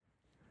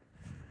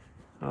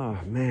Oh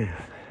man,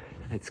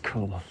 it's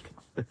cold.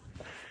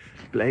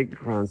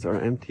 Playgrounds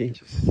are empty.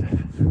 Just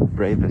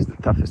bravest, the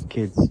toughest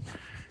kids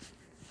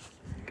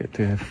get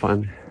to have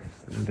fun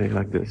on a day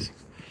like this.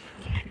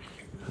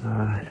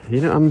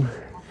 I'm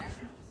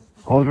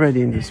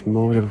already in this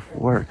mode of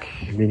work,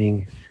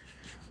 meaning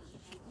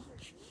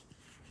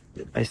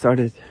I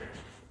started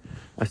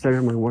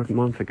my work a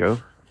month ago,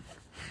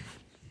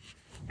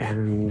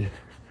 and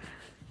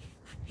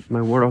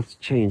my world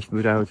changed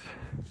without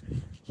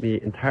me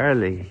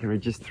entirely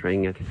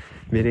registering it,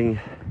 meaning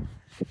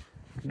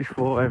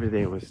before every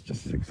day was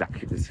just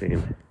exactly the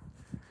same.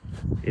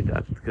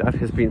 That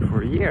has been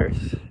for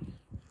years.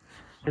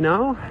 And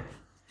now,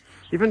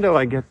 even though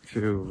I get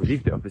to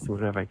leave the office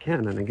whenever I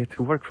can and I get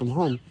to work from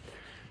home,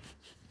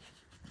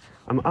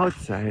 I'm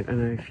outside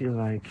and I feel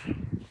like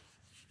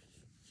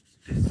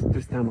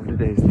this time of the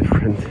day is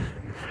different.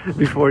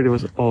 Before it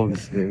was all the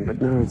same,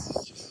 but now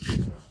it's just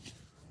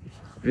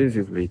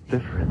visibly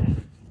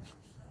different.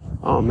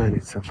 Oh man,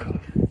 it's so cold.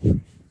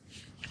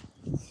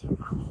 It's so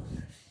cold.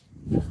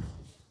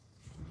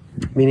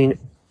 Meaning,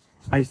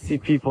 I see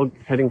people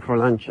heading for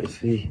lunch. I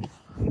see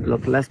a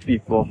lot less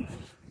people.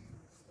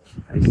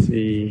 I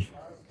see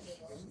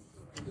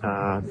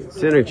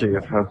synergy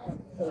of how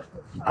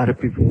other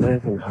people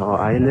live and how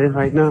I live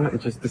right now.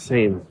 It's just the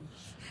same.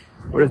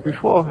 Whereas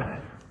before,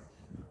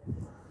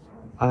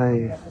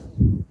 I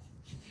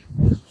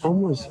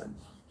almost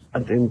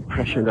had the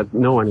impression that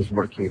no one is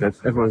working, that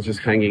everyone's just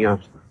hanging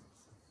out.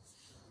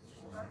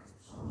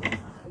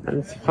 And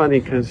it's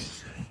funny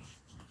because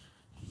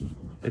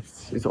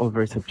it's all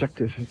very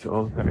subjective. It's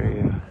all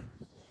very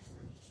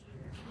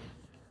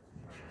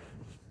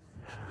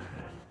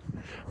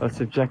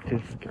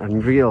subjective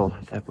and real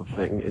type of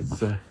thing.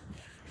 It's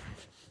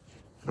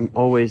I'm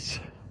always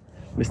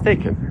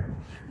mistaken.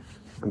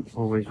 I'm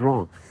always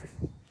wrong.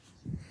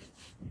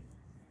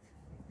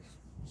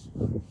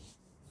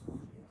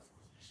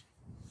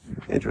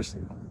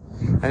 Interesting.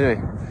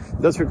 Anyway,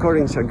 those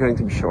recordings are going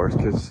to be short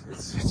because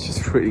it's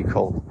just really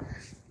cold.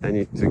 I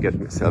need to get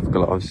myself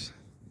gloves.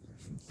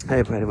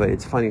 Hey, by the way,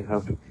 it's funny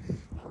how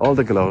all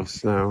the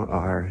gloves now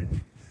are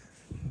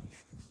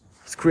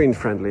screen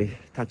friendly,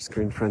 touch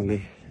screen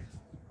friendly.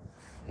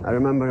 I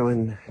remember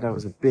when that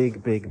was a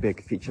big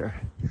feature,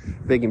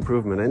 big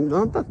improvement, and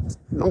not that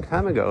long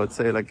time ago, I'd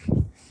say like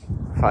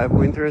 5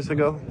 winters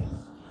ago,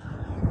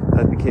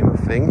 that became a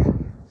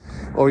thing.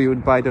 Or you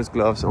would buy those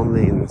gloves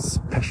only in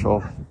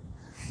special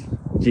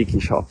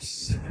geeky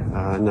shops.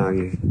 Now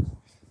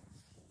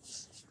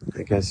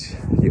I guess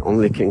you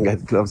only can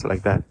get gloves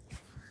like that.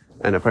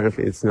 And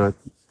apparently it's not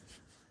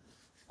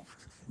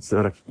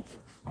a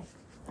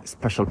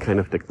special kind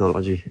of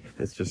technology.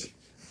 It's just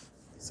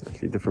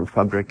slightly different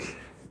fabric.